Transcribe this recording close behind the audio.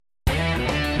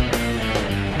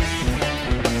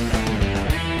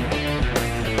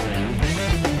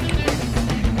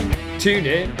Tune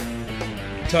in,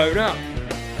 tone up.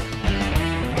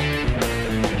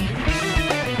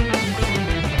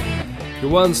 Your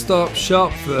one-stop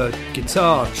shop for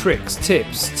guitar tricks,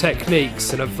 tips,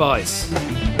 techniques and advice.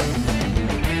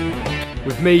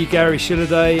 With me, Gary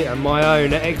Shilladay, and my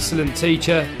own excellent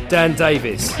teacher, Dan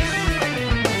Davis.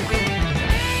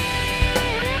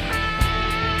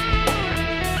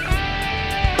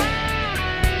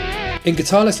 In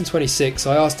Guitar Lesson 26,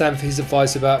 I asked Dan for his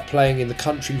advice about playing in the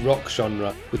country rock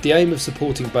genre, with the aim of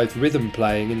supporting both rhythm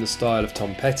playing in the style of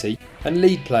Tom Petty and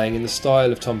lead playing in the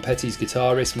style of Tom Petty's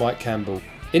guitarist Mike Campbell.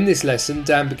 In this lesson,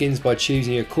 Dan begins by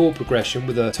choosing a chord progression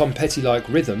with a Tom Petty-like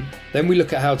rhythm. Then we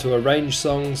look at how to arrange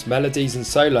songs, melodies and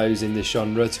solos in this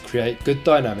genre to create good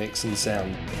dynamics and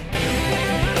sound.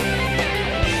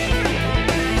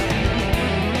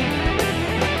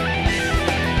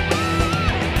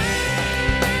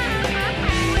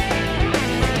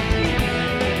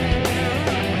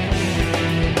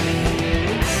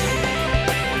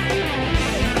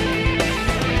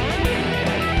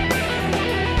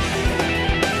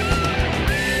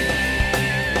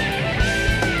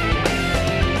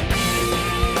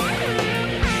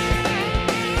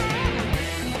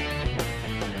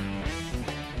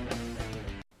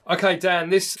 Okay, Dan,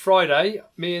 this Friday,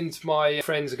 me and my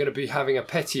friends are going to be having a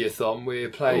Petty-a-thon. We're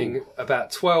playing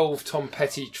about 12 Tom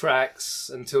Petty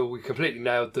tracks until we completely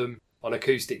nailed them on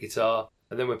acoustic guitar.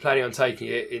 And then we're planning on taking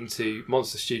it into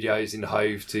Monster Studios in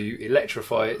Hove to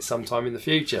electrify it sometime in the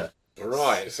future.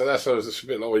 Right, so that's a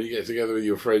bit like when you get together with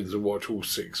your friends and watch all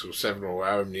 6 or 7 or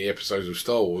however many episodes of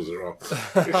Star Wars there are.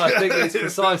 I think it's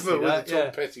precisely with that, the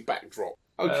Tom Petty backdrop.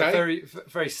 Okay.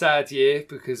 Very sad year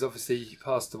because obviously he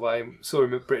passed away. Saw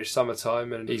him at British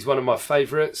Summertime and he's one of my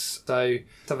favourites. So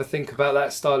let's have a think about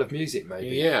that style of music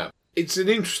maybe. Yeah. It's an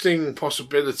interesting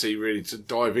possibility really to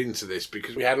dive into this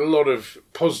because we had a lot of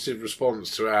positive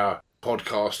response to our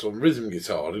podcast on rhythm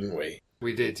guitar, didn't we?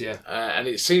 We did, yeah. And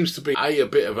it seems to be a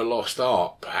bit of a lost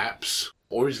art perhaps.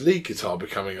 Or is lead guitar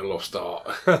becoming a lost art?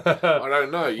 I don't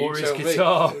know. You or tell is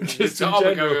guitar me. just guitar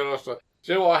in general. becoming a lost art.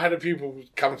 Do you know what? I had people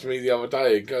come to me the other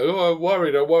day and go, I'm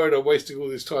worried I'm wasting all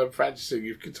this time practising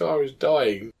if guitar is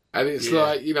dying. And it's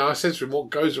like, I said to him, what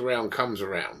goes around comes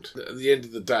around. At the end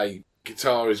of the day,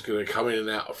 guitar is going to come in and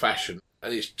out of fashion.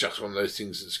 And it's just one of those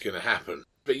things that's going to happen.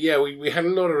 But yeah, we had a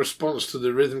lot of response to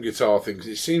the rhythm guitar things.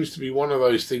 It seems to be one of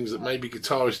those things that maybe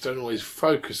guitarists don't always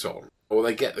focus on. Or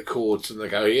they get the chords and they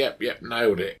go, yep,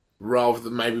 nailed it. Rather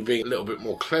than maybe being a little bit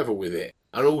more clever with it.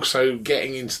 And also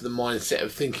getting into the mindset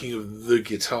of thinking of the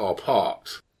guitar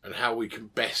part and how we can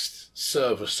best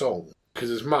serve a song. Because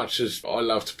as much as I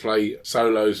love to play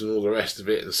solos and all the rest of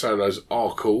it, and solos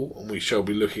are cool, and we shall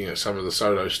be looking at some of the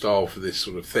solo style for this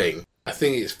sort of thing, I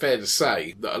think it's fair to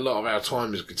say that a lot of our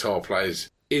time as guitar players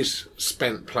is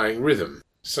spent playing rhythm.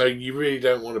 So you really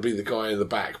don't want to be the guy in the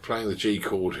back playing the G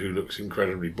chord who looks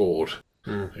incredibly bored.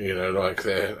 Like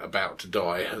they're about to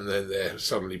die and then they're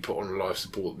suddenly put on a life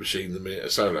support machine the minute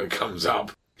a solo comes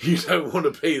up. You don't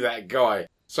want to be that guy.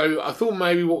 So I thought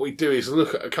maybe what we do is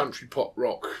look at a country pop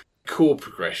rock chord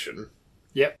progression.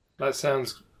 Yep, that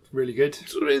sounds really good.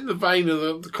 Sort of in the vein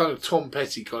of the kind of Tom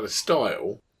Petty kind of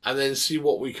style, and then see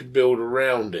what we can build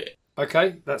around it.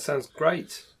 Okay, that sounds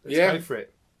great. Let's go for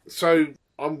it. So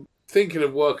I'm thinking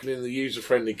of working in the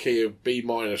user-friendly key of B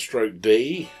minor stroke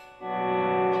D.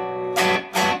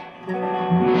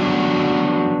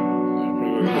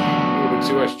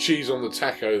 Too much cheese on the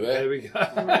taco there. There we go.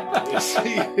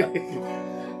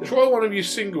 Try one of your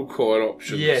single coil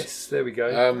options. Yes, there we go.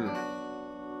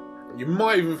 You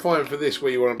might even find for this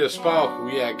where you want a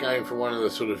sparkle, going for one of the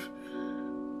sort of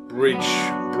bridge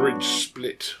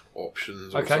split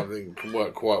options or something can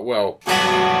work quite well. So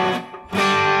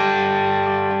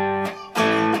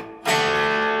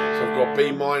I've got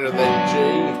B minor, then G,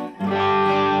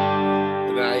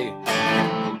 and A.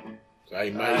 So A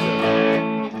major.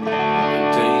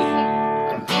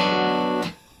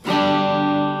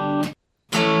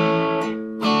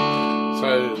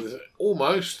 So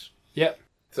almost. Yep.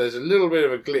 There's a little bit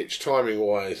of a glitch timing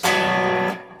wise.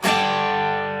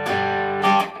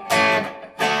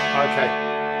 Okay.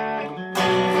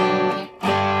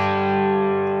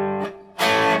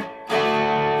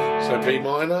 So B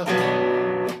minor, G,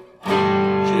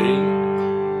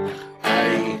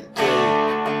 A, D.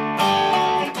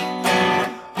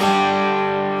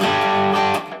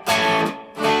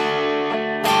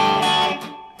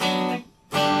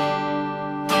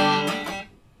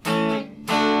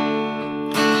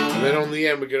 On the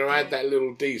end, we're going to add that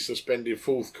little D suspended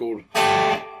fourth chord.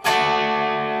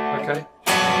 Okay.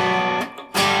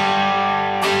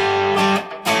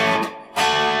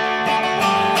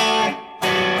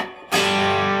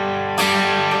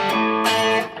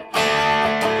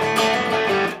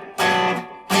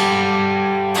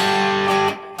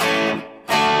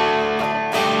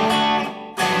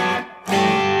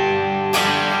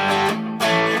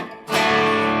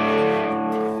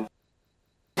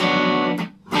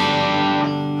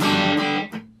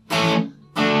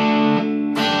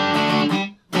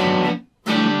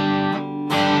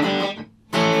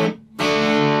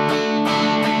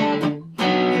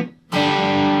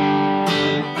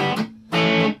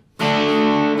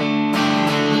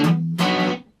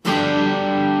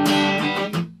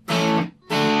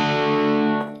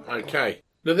 Okay.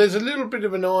 Now, there's a little bit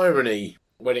of an irony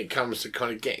when it comes to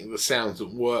kind of getting the sounds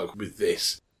that work with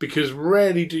this, because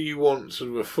rarely do you want sort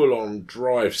of a full-on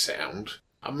drive sound.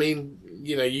 I mean,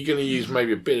 you know, you're going to use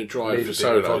maybe a bit of drive for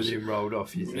solos. Volume rolled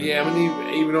off, you think? Yeah, I mean,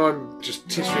 even I'm just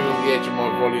tittering on the edge of my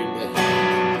volume there.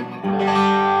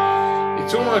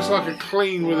 It's almost like a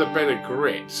clean with a bit of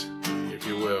grit, if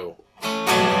you will.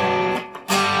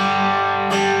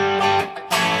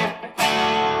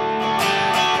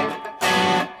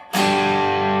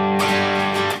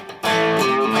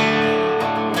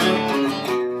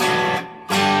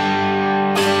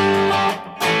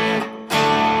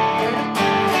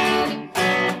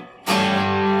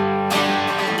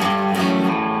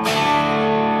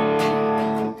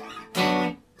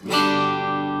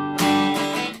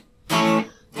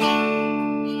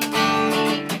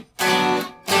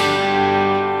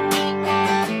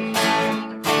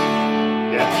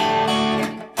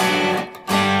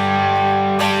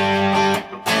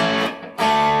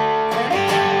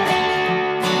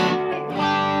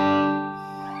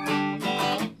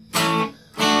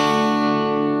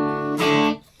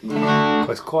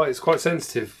 It's quite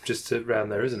sensitive just around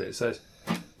there, isn't it? So it's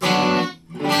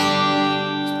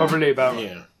probably about.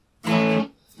 Yeah. And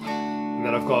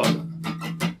then I've got.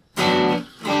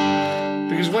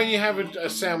 Because when you have a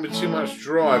sound with too much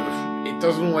drive, it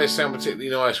doesn't always sound particularly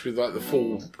nice with like the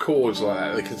full chords like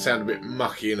that. They can sound a bit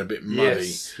mucky and a bit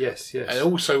muddy. Yes. And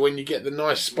also when you get the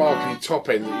nice sparkly top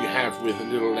end that you have with a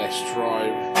little less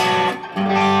drive.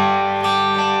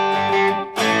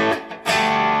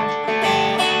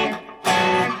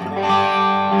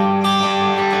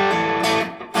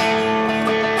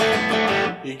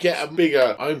 You get a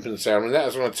bigger open sound, and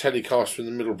that's on a Telecaster in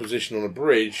the middle position on a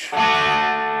bridge.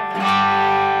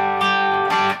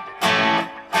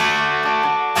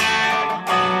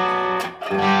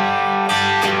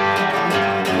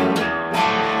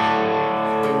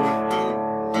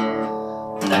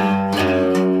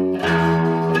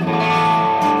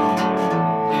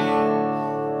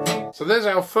 So there's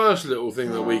our first little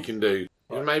thing that we can do.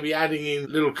 Is maybe adding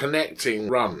in little connecting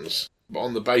runs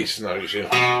on the bass notes. Yeah.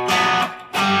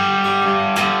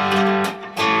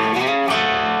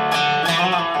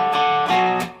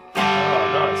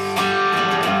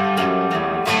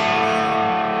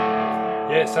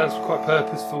 It sounds quite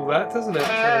purposeful, that, doesn't it?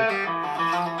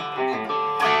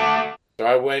 So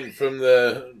I went from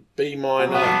the B minor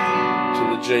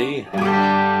to the G,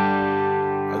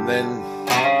 and then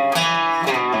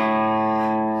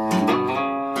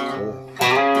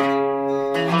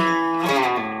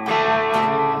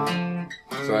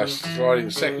so that's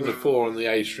sliding second to 4 on the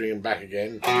A string and back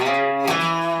again,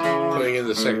 putting in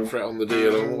the second fret on the D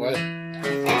along the way.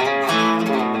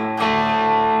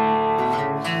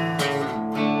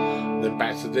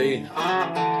 Back to D.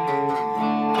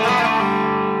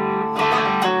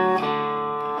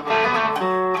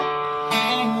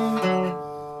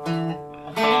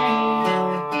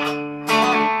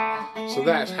 So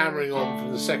that's hammering on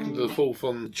from the second to the fourth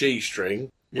on the G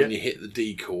string when you hit the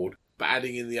D chord, but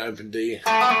adding in the open D,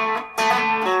 then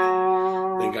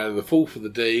go to the fourth of the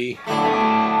D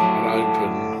and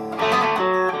open.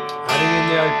 Adding in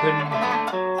the open,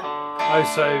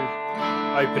 also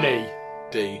open E.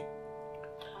 D.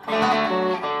 Oh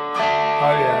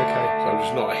yeah, okay. So I'm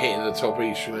just not hitting the top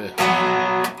E string there.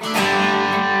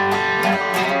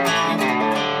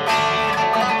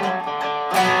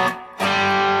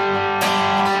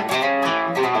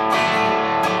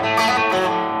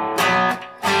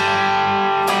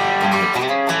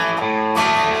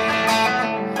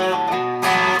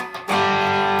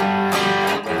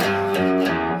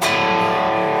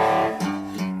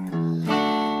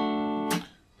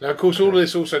 Of course, all of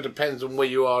this also depends on where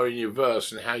you are in your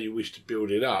verse and how you wish to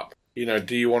build it up. You know,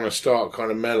 do you want to start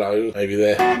kind of mellow, maybe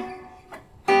there?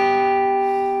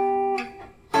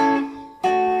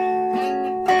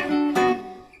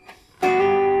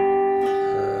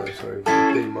 Sorry,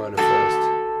 B minor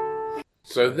first.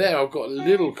 So there I've got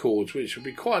little chords, which would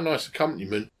be quite a nice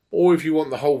accompaniment. Or if you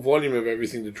want the whole volume of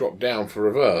everything to drop down for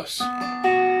a verse.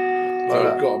 So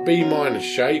I've got a B minor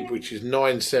shape, which is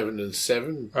 9, 7 and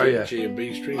 7, G and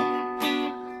B string.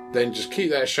 Then just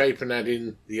keep that shape and add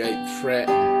in the 8th fret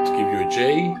to give you a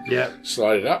G. Yeah.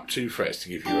 Slide it up 2 frets to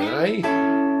give you an A.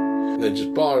 Then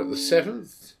just bar at the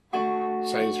 7th,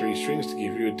 same 3 strings to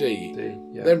give you a D.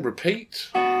 Then repeat,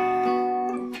 but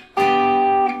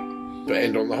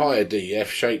end on the higher D, F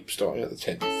shape, starting at the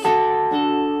 10th.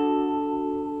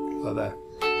 Like that.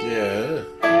 Yeah.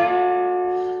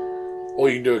 Or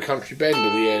you can do a country bend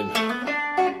at the end.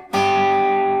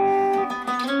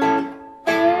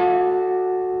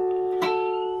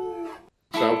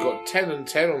 So I've got 10 and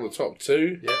 10 on the top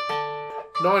two. Yep.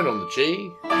 9 on the G.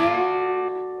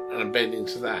 And a bend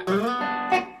into that.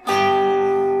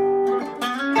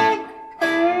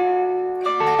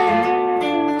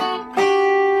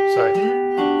 Sorry.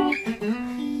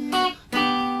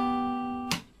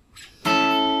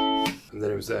 And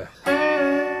then it was there.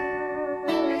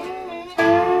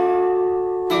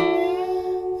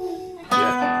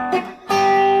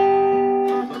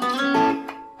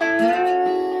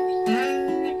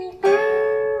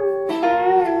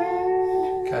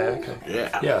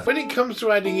 Yeah. When it comes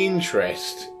to adding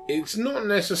interest, it's not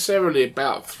necessarily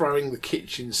about throwing the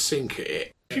kitchen sink at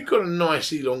it. If you've got a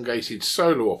nice elongated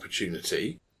solo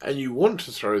opportunity and you want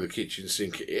to throw the kitchen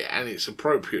sink at it and it's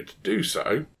appropriate to do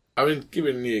so, I mean,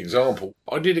 giving the example,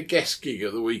 I did a guest gig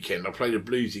at the weekend. I played a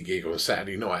bluesy gig on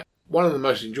Saturday night. One of the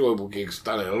most enjoyable gigs I've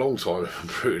done in a long time, if I'm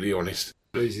brutally honest.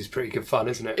 Blues is pretty good fun,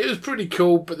 isn't it? It was pretty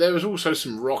cool, but there was also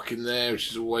some rock in there,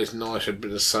 which is always nice. Had a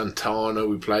bit of Santana,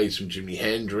 we played some Jimi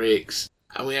Hendrix,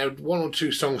 and we had one or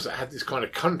two songs that had this kind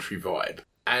of country vibe.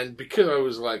 And because I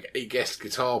was like a guest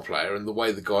guitar player, and the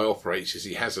way the guy operates is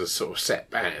he has a sort of set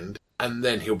band, and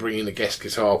then he'll bring in a guest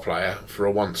guitar player for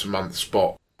a once-a-month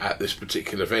spot at this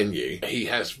particular venue. He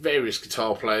has various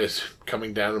guitar players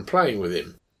coming down and playing with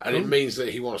him, and it means that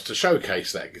he wants to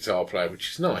showcase that guitar player,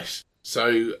 which is nice.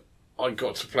 So I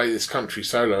got to play this country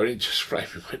solo, and it just went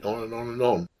on and on and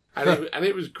on. And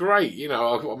it was great. You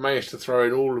know, I managed to throw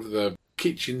in all of the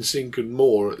kitchen sink and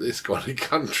more at this kind of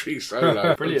country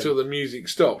solo until the music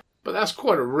stopped. But that's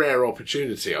quite a rare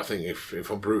opportunity, I think,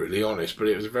 if I'm brutally honest. But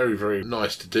it was very, very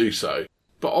nice to do so.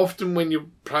 But often when you're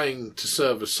playing to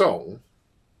serve a song,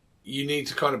 you need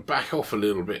to kind of back off a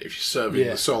little bit if you're serving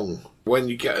the song. When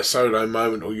you get a solo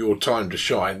moment or your time to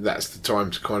shine, that's the time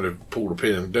to kind of pull the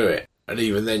pin and do it. And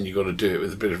even then, you've got to do it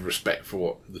with a bit of respect for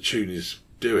what the tune is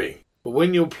doing. But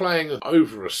when you're playing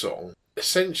over a song,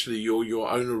 essentially you're your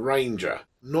own arranger,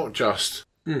 not just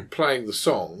playing the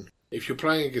song. If you're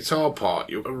playing a guitar part,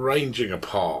 you're arranging a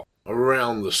part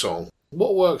around the song.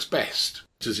 What works best?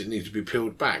 Does it need to be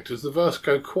peeled back? Does the verse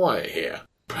go quiet here?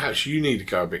 Perhaps you need to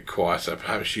go a bit quieter.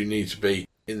 Perhaps you need to be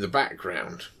in the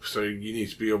background. So you need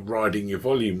to be riding your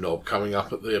volume knob, coming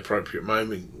up at the appropriate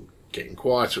moment, getting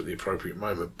quieter at the appropriate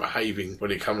moment, behaving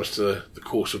when it comes to the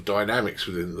course of dynamics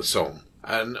within the song.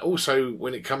 And also,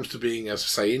 when it comes to being, as I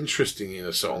say, interesting in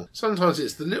a song, sometimes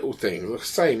it's the little things, like I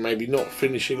say, maybe not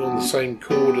finishing on the same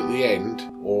chord at the end,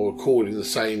 or a chord in the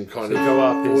same kind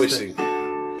of voicing.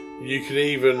 You could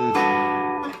even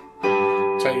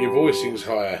take your voicings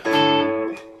higher,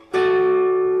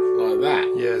 like that.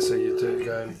 Yeah, so you do it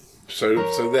going.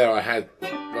 So there I had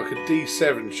like a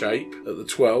D7 shape at the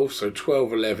 12, so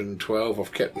 12, 11, 12.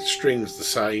 I've kept the strings the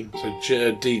same, so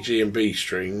D, G and B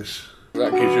strings.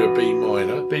 That gives you a B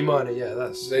minor. B minor, yeah,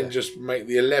 that's... Then just make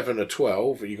the 11 a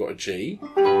 12, and you got a G.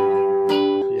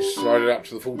 Yeah. Slide it up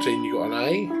to the 14, you got an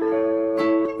A.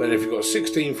 Then if you've got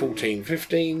 16, 14,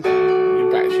 15, you're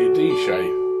back to your D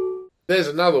shape. There's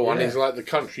another one, is like the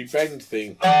country bend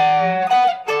thing.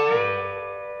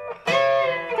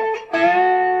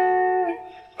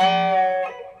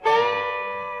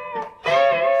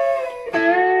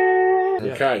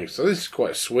 Okay, so this is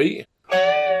quite sweet.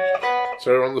 So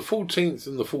we're on the 14th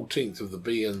and the 14th of the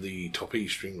B and the top E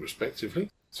string respectively.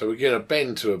 So we're going to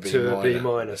bend to a B minor. To a B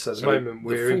minor. So at the moment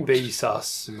we're in B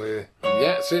sus. And we're...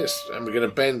 Yeah, that's it. And we're going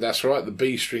to bend, that's right, the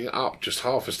B string up just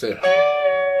half a step.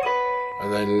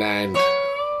 And then land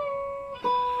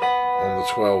on the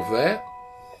 12 there.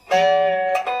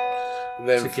 And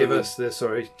then to give us the,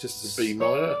 just the B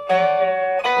minor.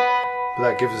 But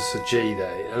that gives us a G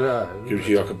there. Gives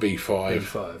you like a B5.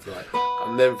 B5, right.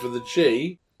 And then for the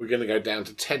G, we're going to go down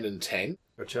to 10 and 10.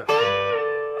 Gotcha.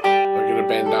 We're going to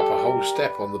bend up a whole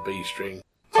step on the B string.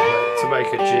 To make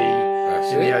a G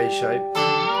in the A shape.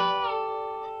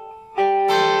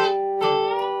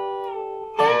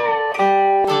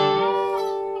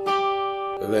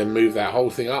 And then move that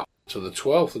whole thing up to the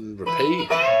 12th and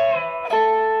repeat.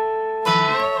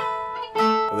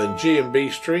 And then G and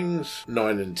B strings,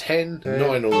 9 and 10. 9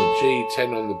 on the G,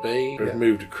 10 on the B. We've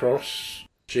moved across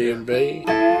G and B.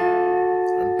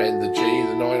 And bend the G,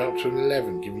 the 9 up to an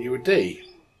 11, giving you a D.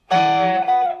 Oh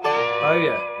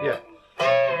yeah.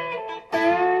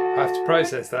 I have to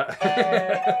process that.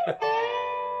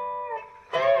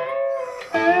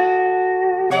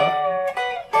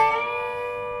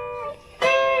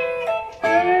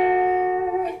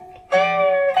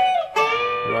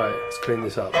 Right, let's clean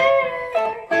this up.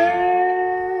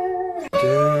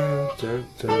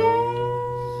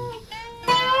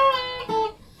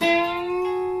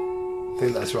 I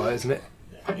think that's right, isn't it?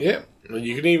 Yep, and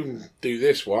you can even do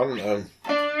this one.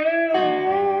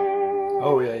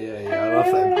 Oh, yeah. I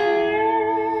love them.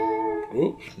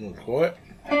 Oops, not quite.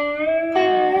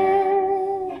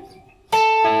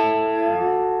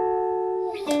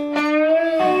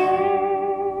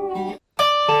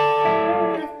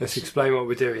 Let's explain what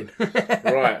we're doing.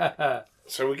 Right.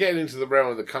 So we're getting into the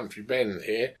realm of the country bend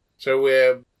here. So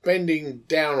we're bending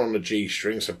down on the G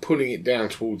string, so pulling it down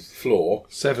towards the floor.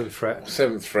 7th fret.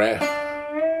 7th fret.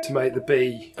 To make the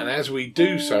B. And as we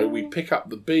do so, we pick up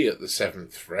the B at the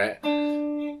 7th fret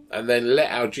and then let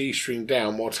our G string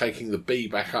down while taking the B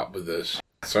back up with us.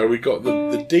 So we got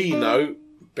the D note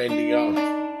bending up.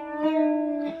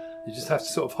 You just have to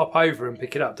sort of hop over and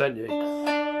pick it up, don't you?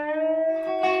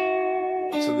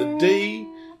 So the D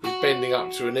is bending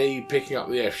up to an E, picking up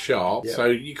the F sharp. Yep. So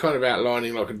you're kind of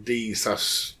outlining like a D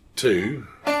sus2.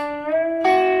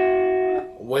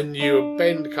 When your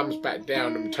bend comes back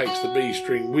down and takes the B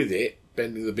string with it,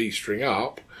 bending the B string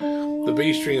up, the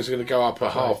B string is going to go up a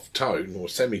half tone or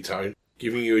semitone,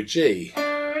 giving you a G.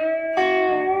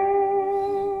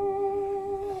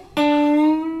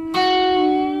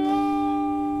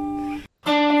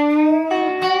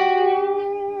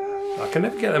 I can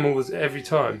never get them all every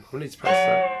time. I need to press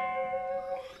that.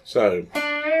 So.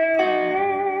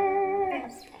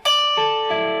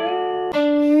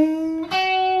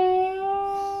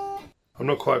 I'm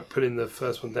not quite putting the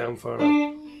first one down far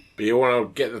enough. But you want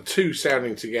to get the two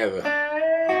sounding together.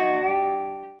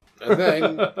 And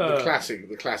then the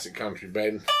classic country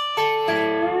bend.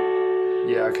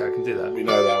 Yeah, okay, I can do that. We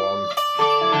know that one.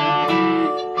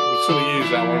 We sort of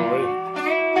used that one already.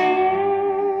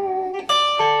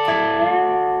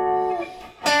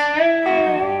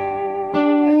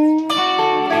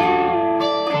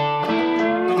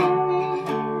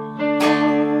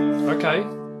 Okay.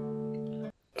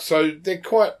 So they're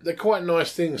quite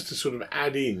nice things to sort of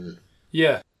add in.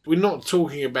 Yeah. We're not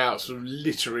talking about sort of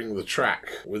littering the track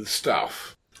with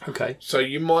stuff. Okay. So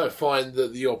you might find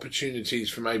that the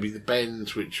opportunities for maybe the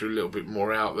bends, which are a little bit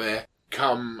more out there,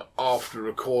 come after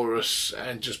a chorus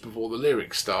and just before the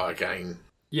lyrics start again.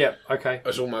 Yeah, okay.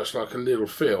 It's almost like a little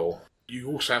fill. You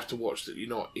also have to watch that you're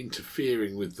not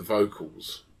interfering with the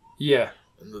vocals. Yeah.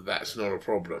 And that's not a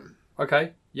problem.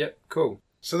 Okay, yep, cool.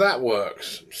 So that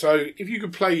works. So if you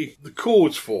could play the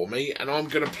chords for me, and I'm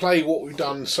going to play what we've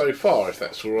done so far, if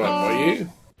that's all right by you.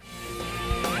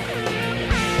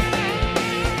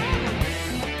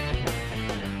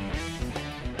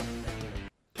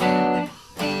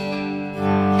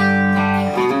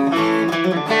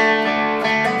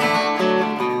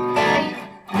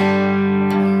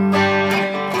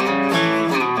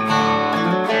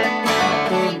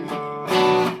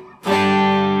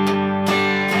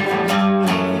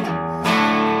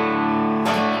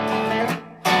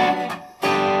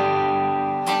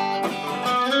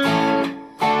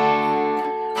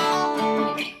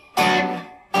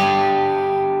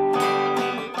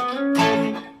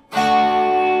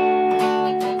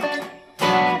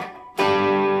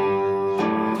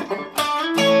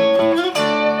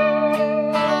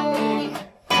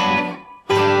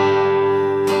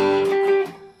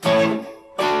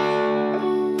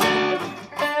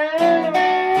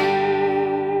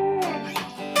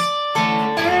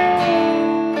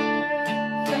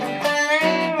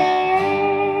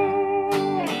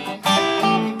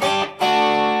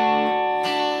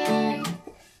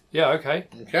 Yeah, okay.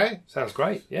 Okay. Sounds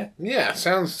great, yeah. Yeah,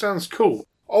 sounds cool.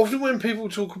 Often when people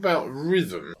talk about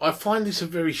rhythm, I find this a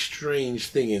very strange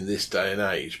thing in this day and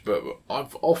age, but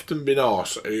I've often been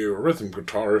asked, are you a rhythm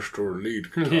guitarist or a lead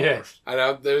guitarist? Yes.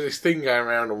 And there's this thing going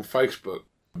around on Facebook,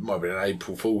 it might be an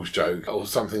April Fool's joke or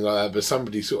something like that, but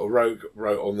somebody sort of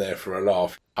wrote on there for a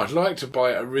laugh, I'd like to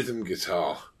buy a rhythm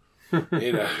guitar.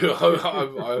 You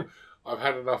know, I've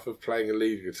had enough of playing a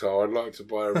lead guitar, I'd like to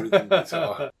buy a rhythm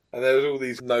guitar. And there was all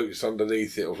these notes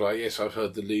underneath it. I was like, yes, I've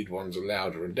heard the lead ones are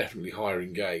louder and definitely higher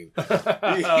in gain. Oh,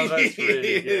 that's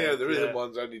really good. Yeah, the rhythm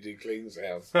ones only do clean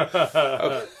sounds.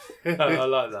 I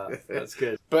like that. That's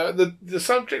good. But the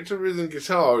subject of rhythm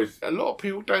guitar is, a lot of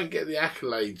people don't get the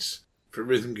accolades for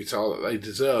rhythm guitar that they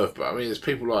deserve. But I mean, there's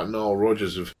people like Nile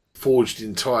Rodgers have forged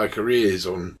entire careers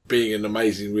on being an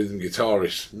amazing rhythm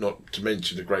guitarist, not to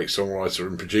mention a great songwriter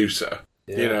and producer.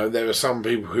 Yeah. You know, there are some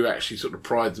people who actually sort of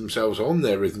pride themselves on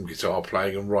their rhythm guitar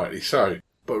playing, and rightly so.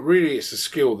 But really, it's a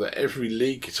skill that every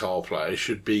lead guitar player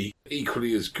should be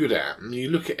equally as good at. And you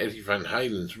look at Eddie Van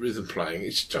Halen's rhythm playing,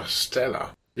 it's just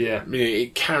stellar. Yeah. I mean,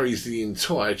 it carries the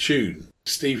entire tune.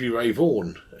 Stevie Ray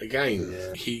Vaughan, again,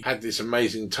 he had this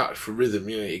amazing touch for rhythm.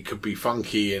 You know, it could be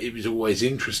funky and it was always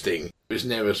interesting. It was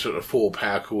never sort of 4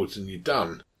 power chords and you're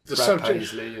done. The Brad subject,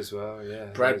 Paisley as well, yeah.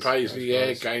 Brad Paisley, yeah,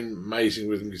 nice. again, amazing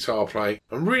rhythm guitar playing.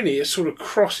 And really, it sort of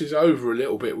crosses over a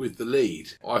little bit with the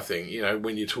lead, I think, you know,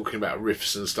 when you're talking about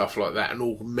riffs and stuff like that and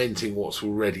augmenting what's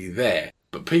already there.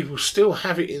 But people still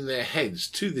have it in their heads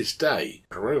to this day.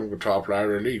 A rhythm guitar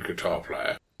player, a lead guitar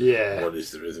player. Yeah. What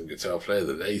is the rhythm guitar player?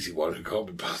 The lazy one who can't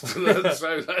be passed to learn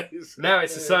solos. Now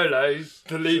it's a solo.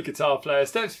 The lead guitar player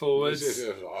steps forwards,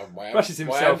 brushes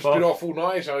himself I've been off. off all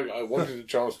night. I wanted a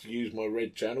chance to use my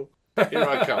red channel. Here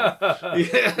I come.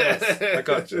 Yes, I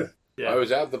got you. Yeah. I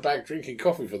was out the back drinking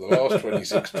coffee for the last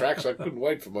 26 tracks. I couldn't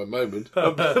wait for my moment.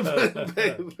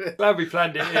 Glad we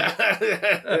planned it in.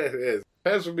 Yes.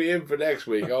 Pencil me in for next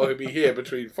week. I'll be here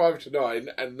between 5 to 9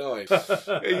 and 9.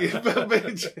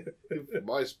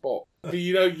 My spot. But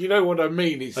you know what I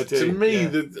mean. It's, I do, to me,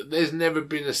 yeah. there's never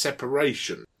been a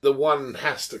separation. The one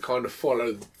has to kind of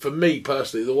follow. For me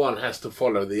personally, the one has to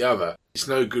follow the other. It's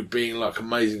no good being like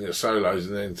amazing at solos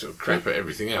and then sort of crap at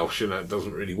everything else. You know, it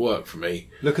doesn't really work for me.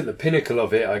 Look at the pinnacle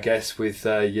of it, I guess, with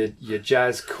your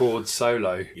jazz chord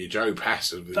solo. Your Joe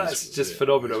Passer. That's just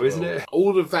phenomenal, isn't it?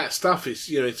 All of that stuff is,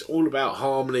 it's all about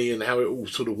harmony and how it all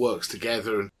sort of works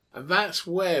together. And that's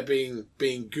where being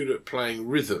good at playing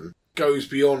rhythm goes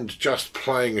beyond just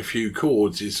playing a few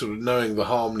chords, is sort of knowing the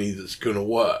harmony that's going to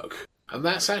work. And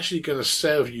that's actually going to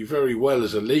serve you very well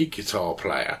as a lead guitar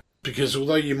player. Because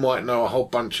although you might know a whole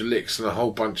bunch of licks and a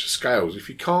whole bunch of scales, if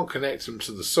you can't connect them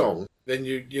to the song, then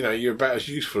you're about as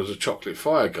useful as a chocolate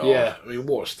fire guard. Yeah. I mean,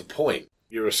 what's the point?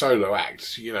 You're a solo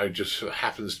act, just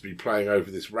happens to be playing over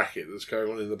this racket that's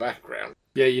going on in the background.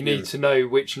 Yeah, you need to know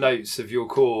which notes of your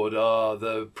chord are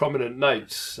the prominent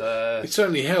notes. It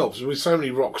certainly helps. With so many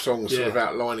rock songs sort of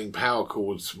outlining power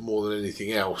chords more than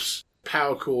anything else.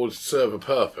 Power chords serve a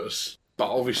purpose, but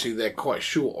obviously they're quite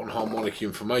short on harmonic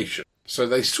information. So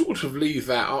they sort of leave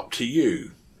that up to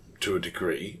you, to a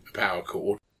degree, a power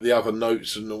chord. The other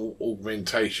notes and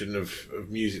augmentation of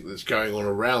music that's going on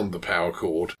around the power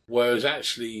chord. Whereas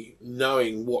actually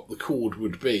knowing what the chord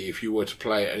would be if you were to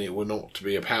play it and it were not to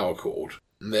be a power chord.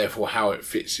 And therefore how it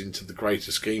fits into the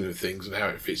greater scheme of things and how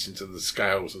it fits into the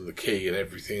scales and the key and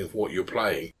everything of what you're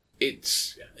playing.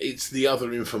 It's the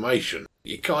other information.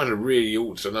 You kind of really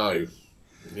ought to know.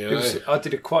 I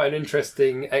did quite an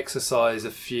interesting exercise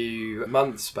a few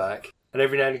months back, and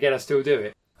every now and again I still do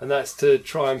it. And that's to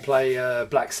try and play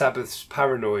Black Sabbath's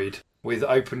Paranoid with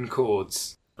open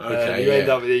chords. Okay, you end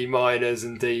up with E minors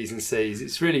and Ds and Cs.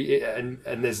 It's really, and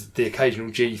there's the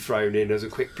occasional G thrown in as a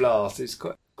quick blast. It's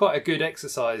quite a good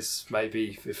exercise,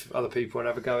 maybe, if other people want to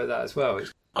have a go at that as well.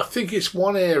 I think it's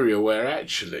one area where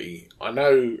actually, I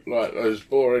know like those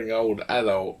boring old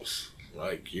adults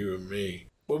like you and me,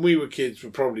 when we were kids, were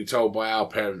probably told by our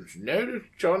parents, no,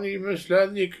 Johnny, you must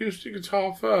learn the acoustic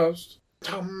guitar first.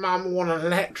 Tell Mum want an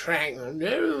electric.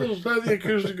 No, let's learn the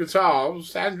acoustic guitar. It'll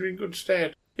stand you in good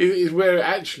stead. It is where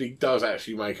it does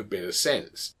make a bit of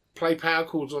sense. Play power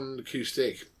chords on an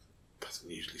acoustic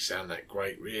doesn't usually sound that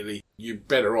great, really. You're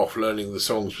better off learning the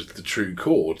songs with the true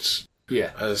chords.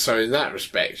 Yeah. And so in that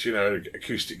respect,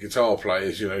 acoustic guitar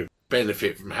players,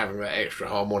 benefit from having that extra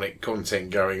harmonic content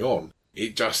going on.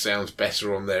 It just sounds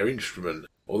better on their instrument.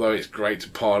 Although it's great to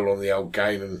pile on the old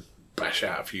gain and bash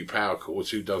out a few power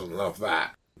chords, who doesn't love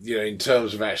that? In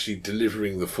terms of actually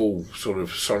delivering the full sort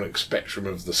of sonic spectrum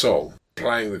of the song,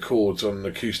 playing the chords on an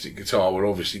acoustic guitar will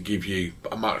obviously give you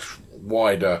a much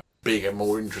wider, bigger,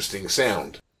 more interesting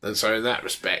sound. And so in that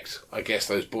respect, I guess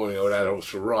those boring old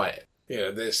adults were right.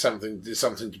 There's something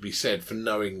to be said for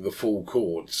knowing the full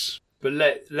chords. But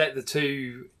let the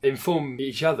two inform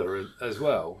each other as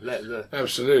well.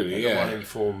 Absolutely, let the one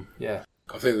inform, yeah.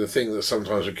 I think the thing that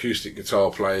sometimes acoustic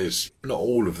guitar players, not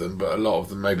all of them, but a lot of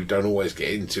them maybe don't always get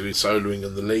into is soloing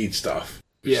and the lead stuff.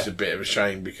 Which is a bit of a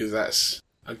shame because that's,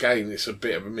 again, it's a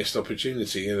bit of a missed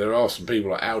opportunity. There are some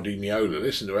people like Aldi Meola.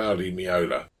 Listen to Aldi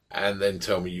Meola and then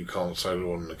tell me you can't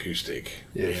solo on an acoustic.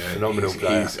 Yeah, phenomenal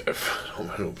player. He's a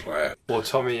phenomenal player. Or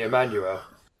Tommy Emmanuel.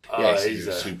 Yes,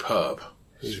 he's superb.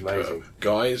 He's amazing.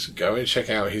 Guys, go and check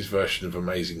out his version of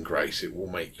Amazing Grace. It will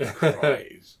make you cry.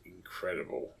 It's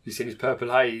incredible. You've seen his Purple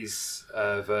Haze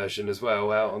version as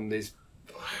well out on these.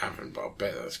 I haven't, but I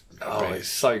bet that's. It's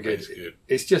so good.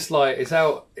 It's just like it's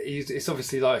out. It's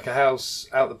obviously like a house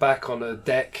out the back on a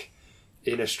deck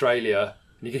in Australia,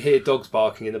 and you can hear dogs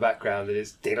barking in the background, and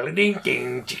it's diddly ding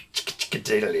ding,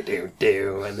 diddly ding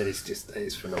ding, and then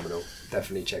it's phenomenal.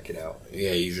 Definitely check it out.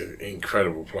 Yeah, he's an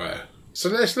incredible player. So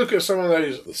let's look at some of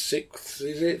those. The sixths,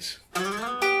 is it?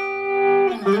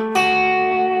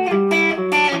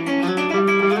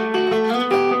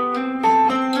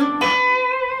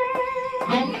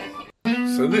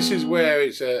 So So this is where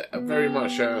it's a very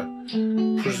much a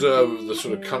preserve of the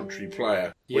sort of country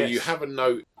player, where you have a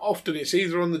note. Often it's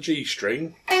either on the G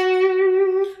string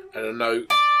and a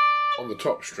note on the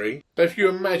top string. So if you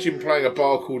imagine playing a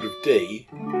bar chord of D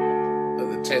at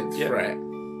the 10th fret,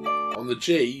 on the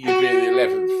G you'd be at the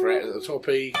 11th fret, at the top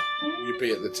E you'd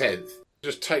be at the 10th.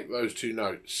 Just take those two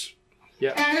notes.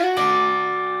 Yeah.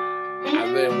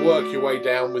 And then work your way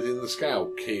down within the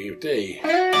scale. Key of D.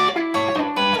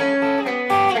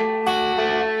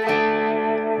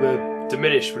 The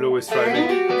diminished will always throw me.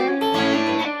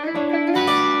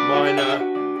 Minor,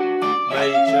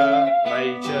 major,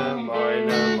 major,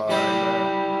 minor,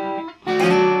 minor.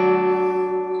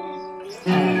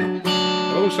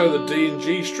 And also the D and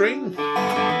G string.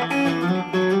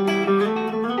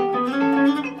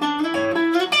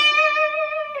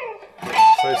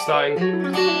 So starting.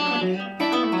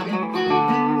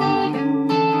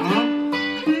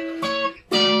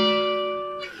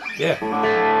 Yeah.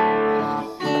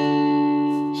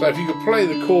 So if you could play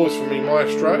the chords for me,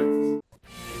 Maestro.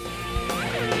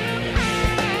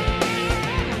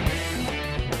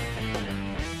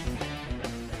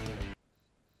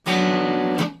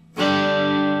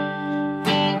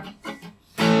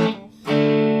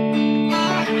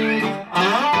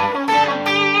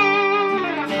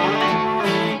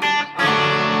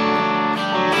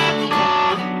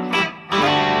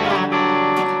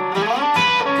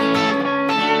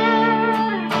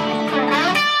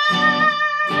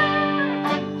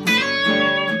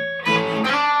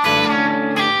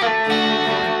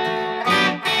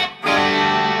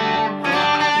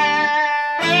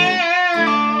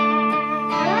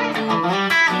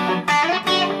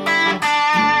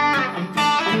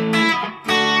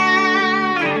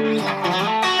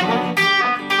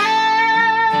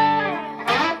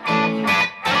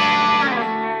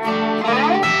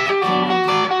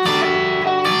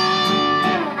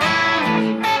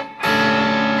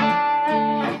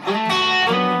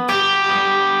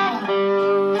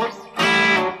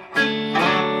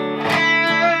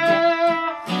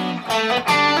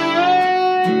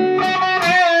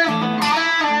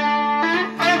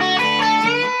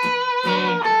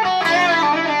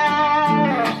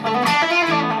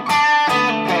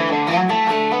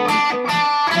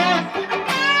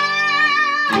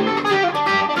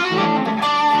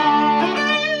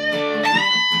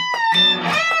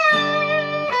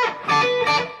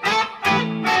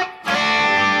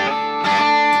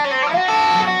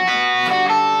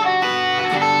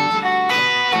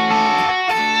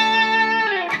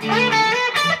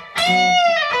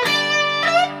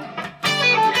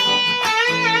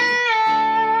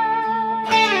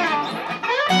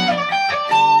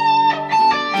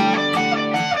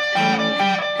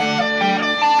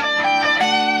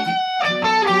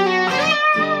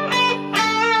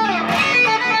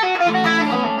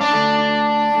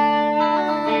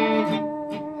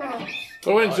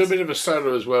 I went to a bit of a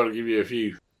solo as well to give you a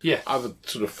few other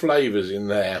sort of flavours in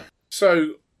there.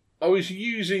 So I was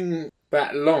using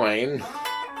that line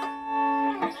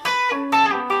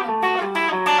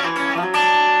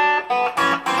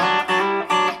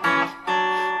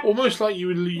almost like you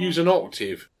would use an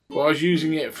octave, but I was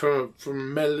using it from a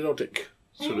melodic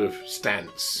sort of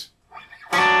stance.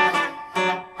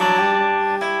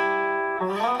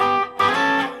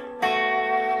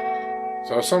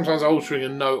 So I was sometimes altering a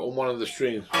note on one of the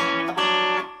strings.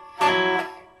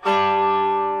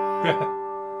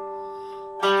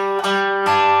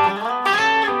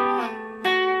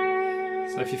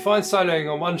 So if you find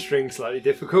soloing on one string slightly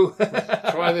difficult,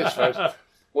 try this first.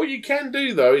 What you can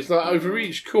do though is like over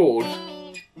each chord,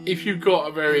 if you've got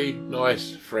a very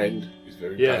nice friend who's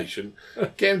very patient,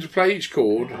 get him to play each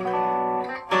chord.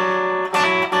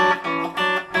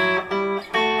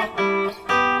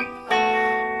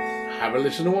 Have a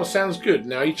listen to what sounds good.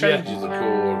 Now he changes the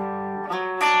chord.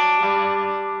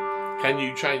 Can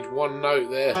you change one note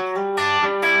there?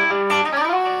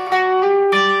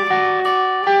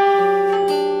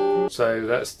 So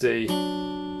that's D.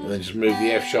 And then just move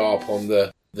the F sharp on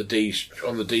the D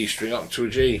string up to a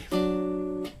G.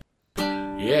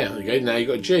 Yeah, there you go. Now you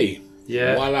got a G.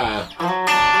 Yeah. Voila.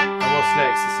 And what's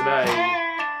next? It's an A.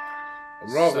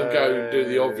 And rather than go and do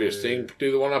the obvious thing,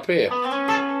 do the one up here.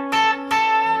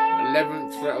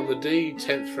 11th fret on the D,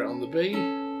 10th fret on the B.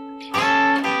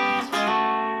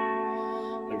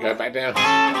 And go back down.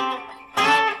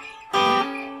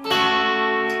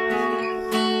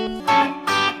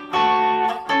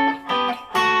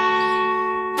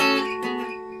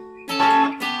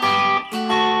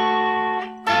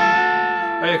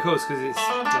 Oh yeah, of course, because it's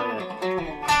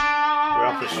we're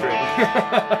up a string.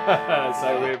 So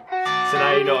it's an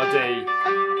A, not a D.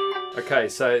 Okay,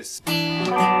 so it's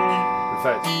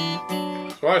effect.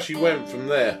 So I actually went from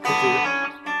there.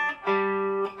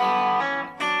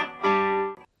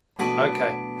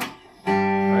 Okay.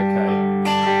 Okay.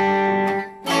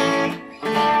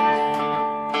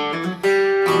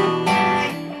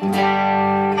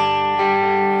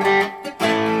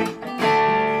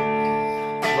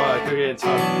 Right, go get in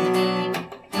time.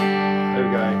 There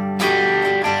we go.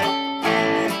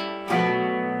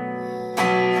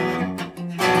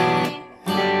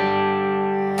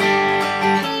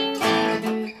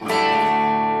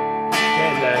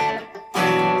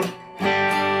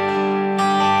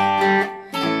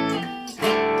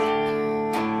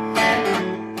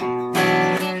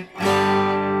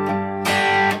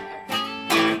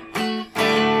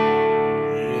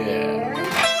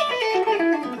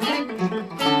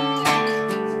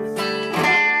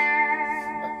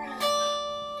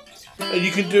 And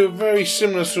you can do a very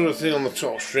similar sort of thing on the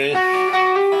top string.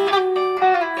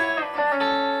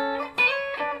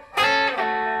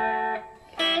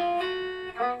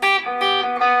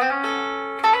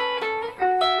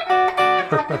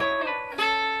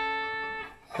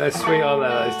 They're sweet, aren't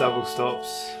they, those double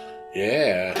stops?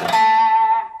 Yeah.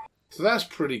 So that's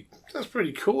pretty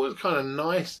cool. It's kind of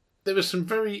nice. There was some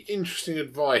very interesting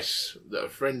advice that a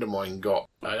friend of mine got.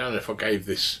 I don't know if I gave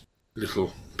this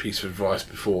little piece of advice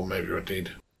before, maybe I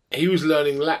did. He was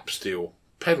learning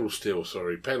pedal steel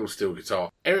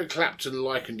guitar. Eric Clapton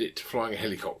likened it to flying a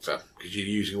helicopter because you're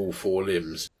using all four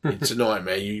limbs. It's a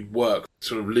nightmare. You work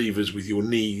sort of levers with your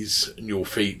knees and your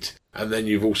feet, and then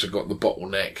you've also got the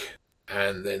bottleneck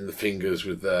and then the fingers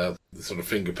with the sort of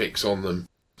finger picks on them.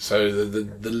 So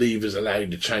the levers allow you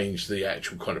to change the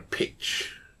actual kind of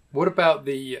pitch. What about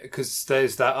because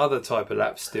there's that other type of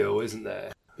lap steel, isn't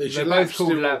there? They're both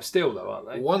called lap steel, though, aren't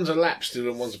they? One's a lap steel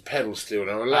and one's a pedal steel.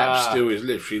 Now, a lap steel is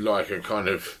literally like a kind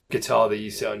of guitar that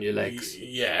you sit on your legs.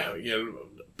 Yeah, a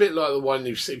bit like the one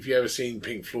if you've ever seen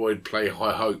Pink Floyd play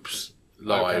High Hopes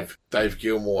live. Okay. Dave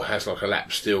Gilmour has like a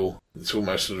lap steel. It's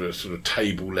almost sort of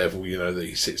table level, that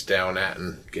he sits down at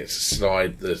and gets to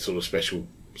slide the sort of special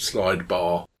slide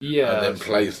bar. Yeah, and then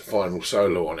plays the final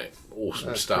solo on it.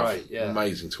 Awesome stuff. Great, yeah.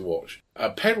 Amazing to watch.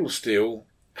 A pedal steel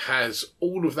has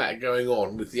all of that going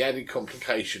on with the added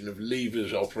complication of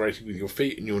levers operating with your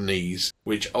feet and your knees,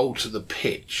 which alter the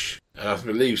pitch. And I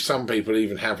believe some people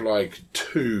even have like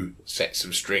 2 sets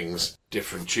of strings,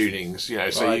 different tunings,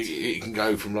 so right. it can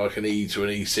go from like an E to an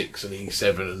E6 and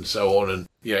E7 and so on. And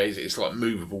it's like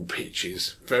movable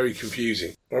pitches. Very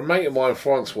confusing. A mate of mine,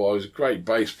 Francois, who's a great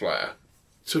bass player,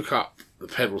 took up the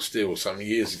pedal steel some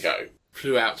years ago,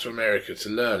 flew out to America to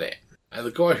learn it. And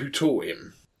the guy who taught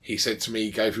him, he said to me,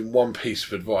 he gave him one piece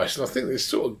of advice, and I think this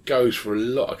sort of goes for a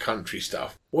lot of country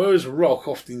stuff. Whereas rock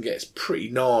often gets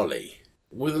pretty gnarly,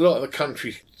 with a lot of the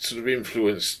country sort of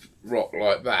influenced rock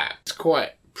like that, it's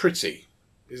quite pretty,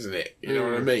 isn't it? You know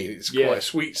what I mean? It's quite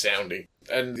sweet sounding.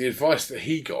 And the advice that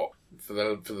he got for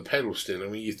the pedal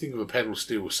steel, you think of a pedal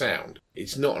steel sound,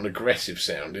 it's not an aggressive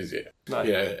sound, is it? No.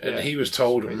 And he was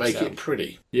told to make it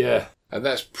pretty. Yeah. And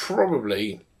that's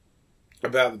probably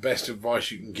about the best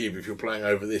advice you can give if you're playing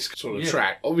over this sort of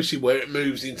track. Obviously, where it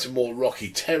moves into more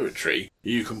rocky territory,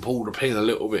 you can pull the pin a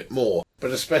little bit more. But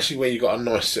especially when you've got a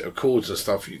nice set of chords and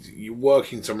stuff, you're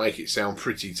working to make it sound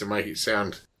pretty, to make it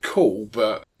sound cool,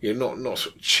 but you're not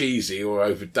sort of cheesy or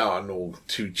overdone or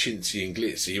too chintzy and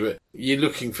glitzy, but you're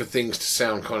looking for things to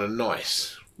sound kind of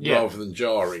nice. Rather than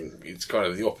jarring. It's kind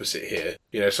of the opposite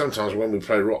here. Sometimes when we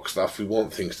play rock stuff, we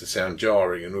want things to sound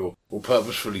jarring, and we'll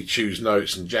purposefully choose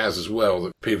notes and jazz as well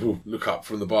that people look up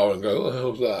from the bar and go, "What the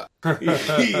hell's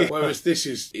that?" Whereas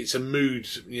it's a mood,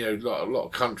 like a lot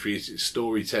of country, it's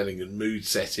storytelling and mood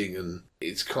setting, and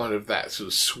it's kind of that sort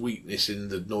of sweetness in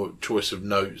the choice of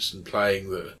notes and playing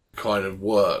that kind of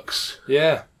works.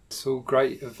 Yeah, it's all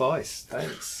great advice.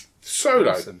 Thanks. Solo.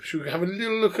 Awesome. Should we have a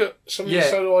little look at some of the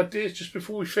solo ideas just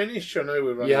before we finish? I know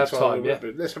we're running out of time,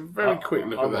 but let's have a very quick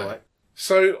look at that. Right.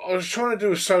 So I was trying to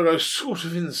do a solo sort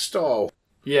of in the style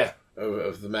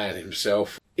of the man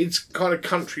himself. It's kind of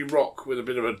country rock with a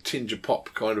bit of a tinge of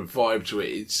pop kind of vibe to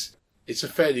it. It's a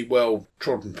fairly well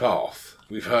trodden path.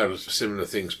 We've heard of similar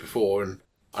things before, and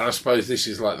I suppose this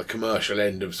is like the commercial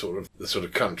end of the sort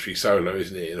of country solo,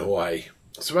 isn't it, in a way?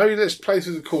 So maybe let's play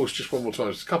through the chorus just one more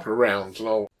time, just a couple of rounds, and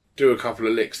I'll do a couple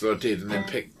of licks that I did and then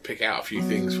pick out a few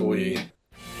things for you.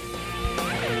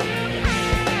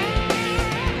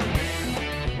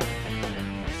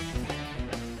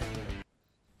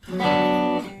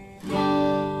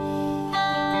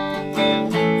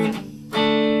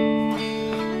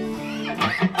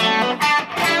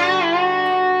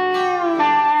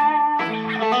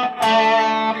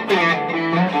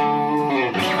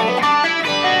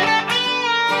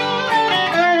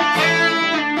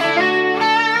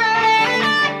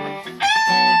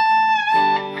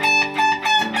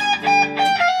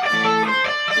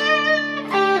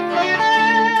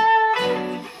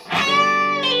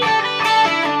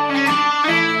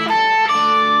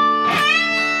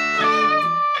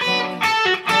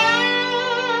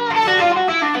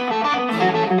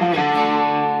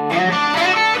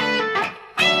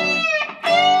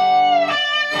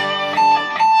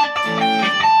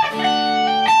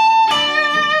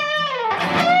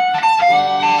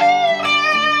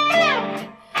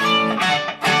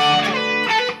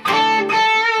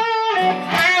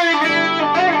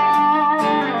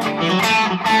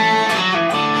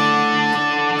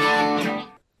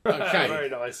 Okay. Very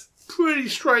nice. Pretty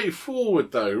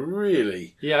straightforward though,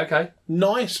 really. Yeah, okay.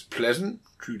 Nice, pleasant,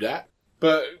 true that.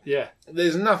 But Yeah.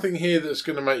 there's nothing here that's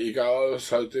going to make you go, oh, it's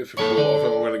so difficult, I think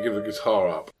I'm going to give the guitar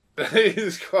up.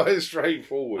 It's quite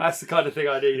straightforward. That's the kind of thing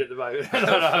I need at the moment.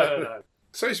 No.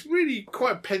 So it's really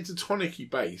quite pentatonic-y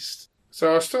based.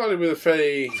 So I started with a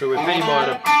fairly... So with B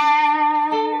minor...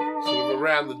 sort of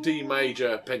around the D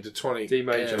major pentatonic D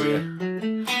major, area.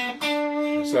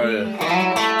 So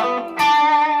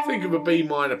think of a B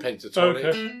minor pentatonic.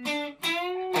 Okay.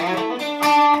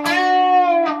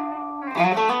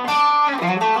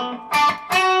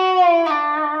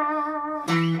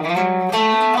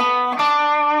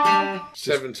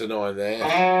 7 to 9 there.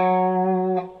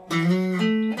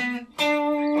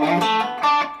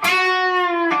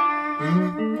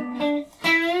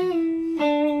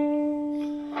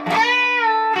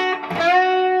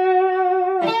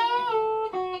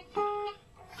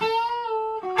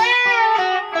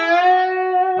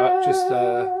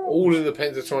 All in the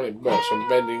pentatonic box. I'm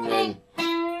bending then.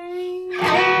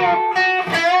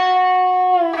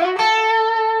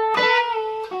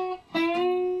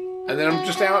 And then I'm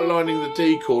just outlining the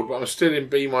D chord, but I'm still in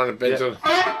B minor pentatonic.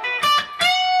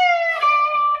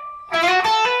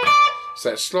 So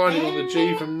that's sliding on the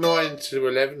G from 9 to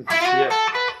 11. Yeah.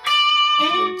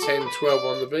 And then 10, 12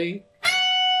 on the B.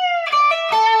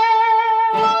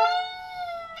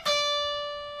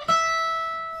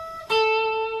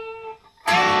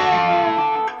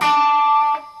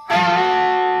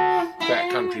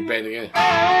 Bend again. I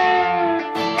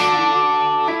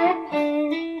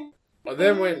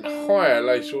then went higher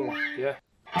later on. Yeah.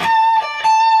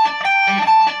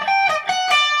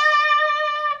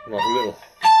 Like a little.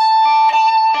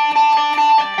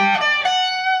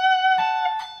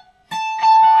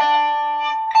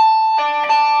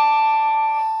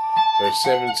 So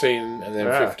 17 and then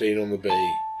 15 on the B. Oh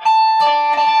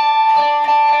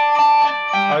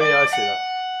yeah, I see that.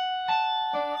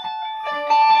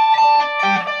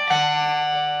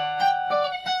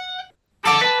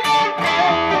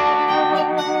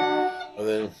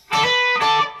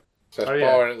 So that's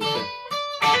barring at the thing.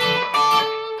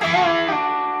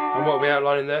 And what are we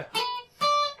outlining there?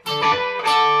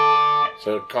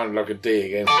 So kind of like a D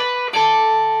again.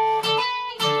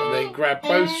 And then grab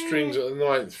both strings at the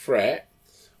 9th fret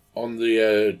on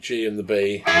the G and the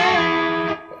B.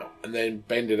 And then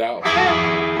bend it up.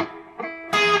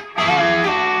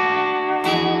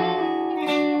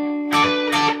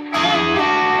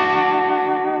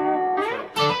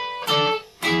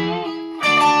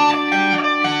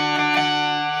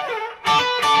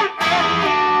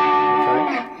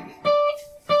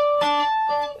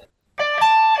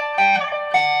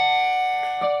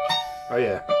 Oh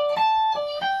yeah.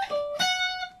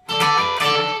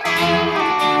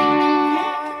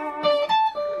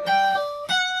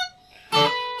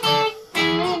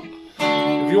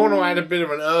 If you want to add a bit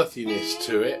of an earthiness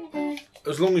to it,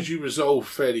 as long as you resolve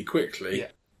fairly quickly,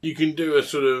 you can do a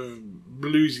sort of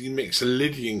bluesy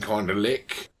mixolydian kind of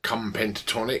lick, come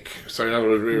pentatonic. So in other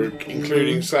words, we're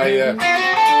including, say,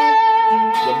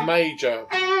 the major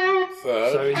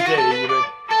third. So in D, you mean?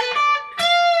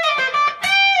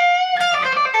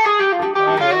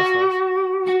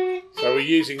 So we're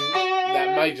using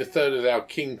that major third as our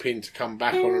kingpin to come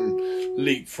back on and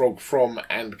leapfrog from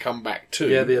and come back to.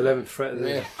 Yeah, the 11th fret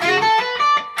there. Yeah.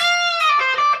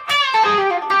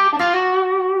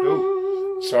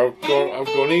 Ooh. So I've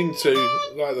gone into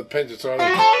like the pentatonic.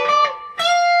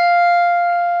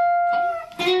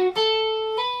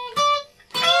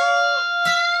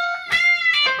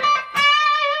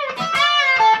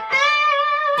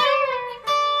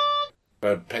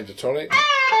 Pentatonic.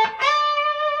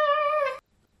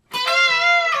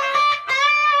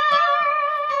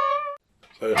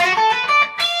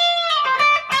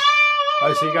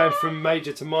 Oh, so you're going from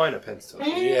major to minor pentatonic?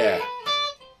 Yeah.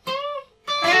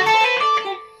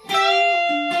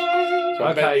 So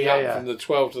I'm bending up from the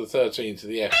 12 to the 13 to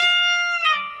the F.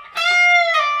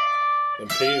 And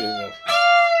peeling off.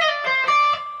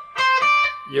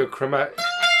 You're chromatic.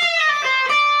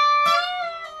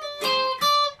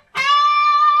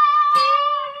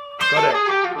 Got it.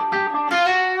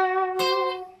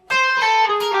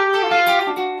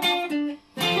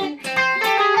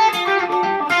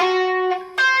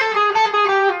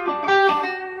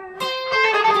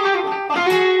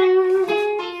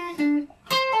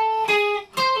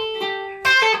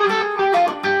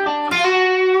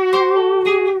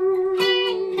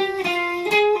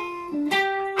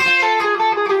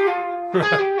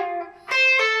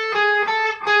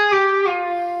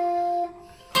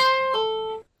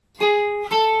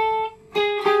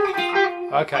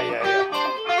 Okay, yeah.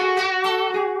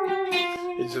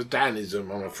 It's It's a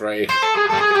Danism, I'm afraid.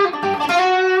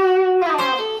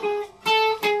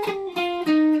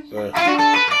 So.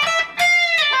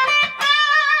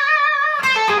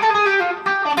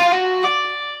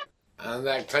 And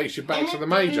that takes you back to the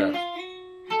major.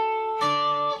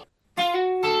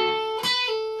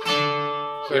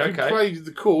 So if you play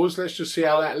the chords, let's just see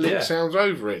how that lick sounds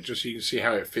over it, just so you can see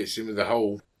how it fits in with the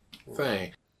whole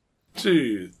thing.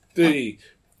 2, 3,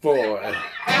 4.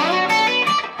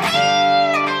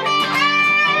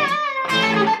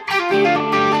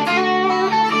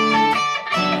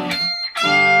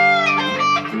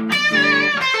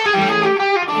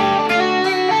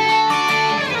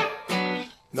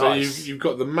 Nice. So you've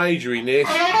got the majoriness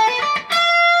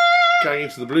going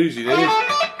into the bluesiness.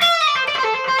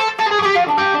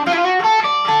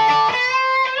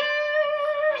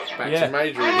 Back to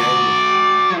major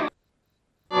again.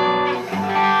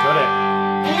 Got it.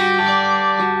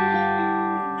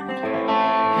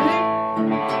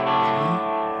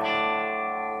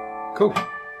 Cool.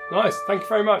 Nice. Thank you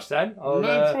very much, Dan.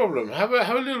 No problem. Have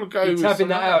a little go. Be tapping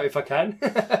that out if I can.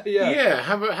 Yeah.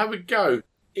 Have a go.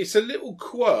 It's a little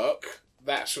quirk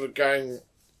that sort of going.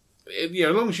 As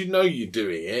long as you know you're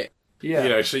doing it.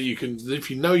 Yeah. So you can,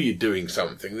 if you know you're doing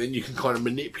something, then you can kind of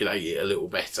manipulate it a little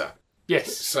better.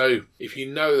 Yes. So if you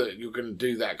know that you're going to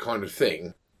do that kind of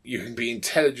thing, you can be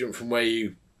intelligent from where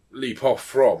you leap off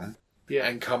from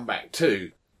and come back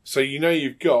to. So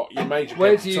you've got your major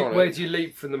pentatonic. Where do you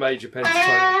leap from the major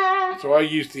pentatonic? So I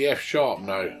use the F sharp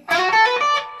note.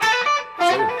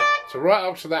 So right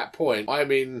up to that point, I'm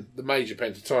in the major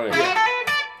pentatonic. Yeah.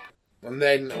 And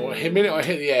then the minute I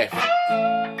hit the F.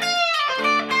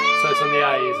 So it's on the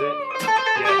A, is it?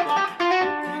 Yeah.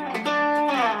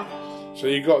 So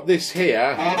you've got this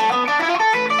here.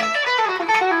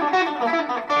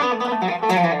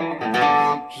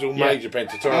 Which is all major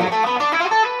pentatonic.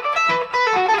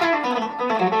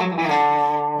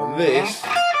 And this,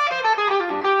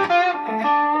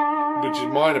 which is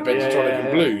minor pentatonic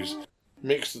and blues.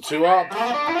 Mix the two up.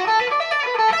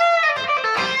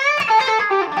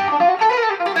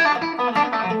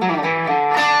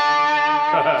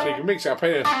 So you can mix it up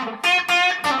here.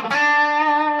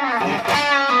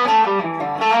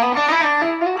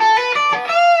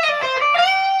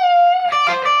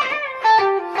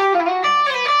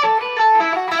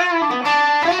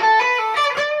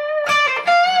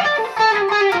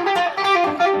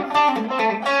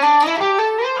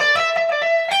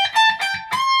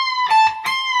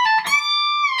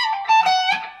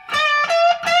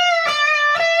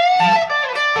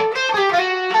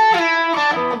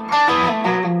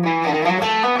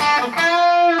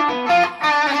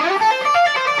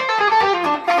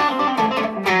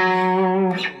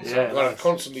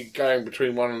 Constantly going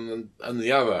between one and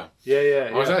the other.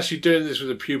 I was actually doing this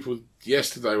with a pupil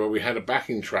yesterday where we had a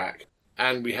backing track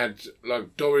and we had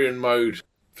like Dorian mode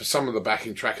for some of the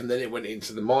backing track and then it went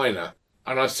into the minor.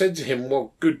 And I said to him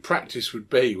what good practice would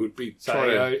be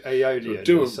trying to Aeolian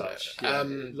do such.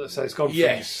 So it's gone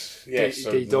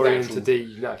from D Dorian to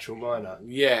D natural minor.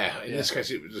 In this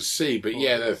case it was a C, but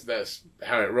that's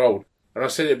how it rolled. And I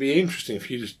said it'd be interesting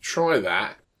for you to try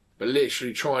that, but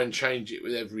literally try and change it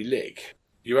with every lick.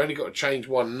 You only got to change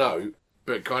one note,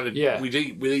 but kind of with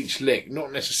each lick,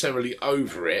 not necessarily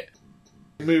over it.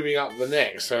 Moving up the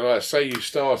neck, so like say you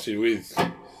started with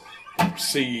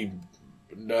C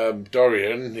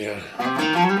Dorian,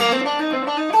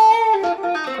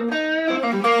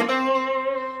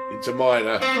 into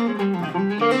minor.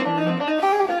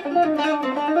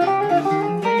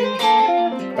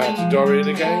 Back to Dorian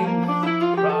again.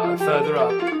 Further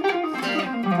up.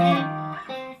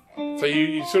 So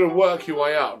you sort of work your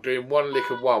way up, doing one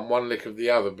lick of one lick of the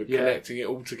other, but connecting it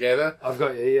all together. I've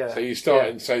got you, So you start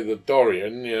in, say, the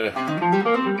Dorian,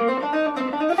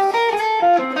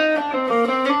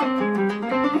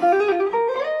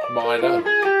 minor.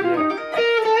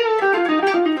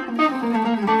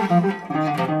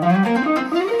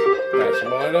 That's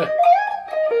minor.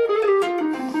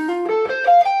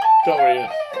 Dorian.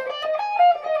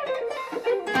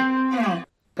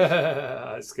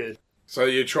 That's good. So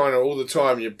you're trying to, all the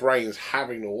time, your brain's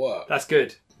having to work. That's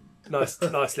good. Nice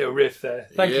little riff there.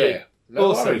 Thank you.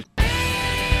 No awesome. worries.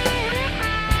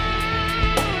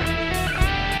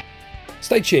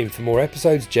 Stay tuned for more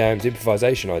episodes, jams,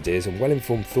 improvisation ideas and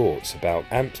well-informed thoughts about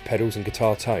amps, pedals and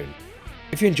guitar tone.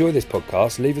 If you enjoy this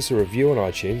podcast, leave us a review on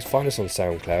iTunes, find us on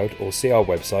SoundCloud or see our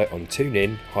website on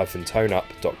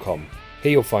tunein-toneup.com.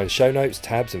 Here you'll find show notes,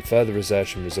 tabs and further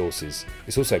research and resources.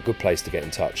 It's also a good place to get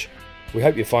in touch. We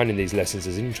hope you're finding these lessons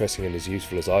as interesting and as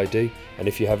useful as I do, and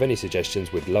if you have any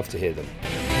suggestions, we'd love to hear them.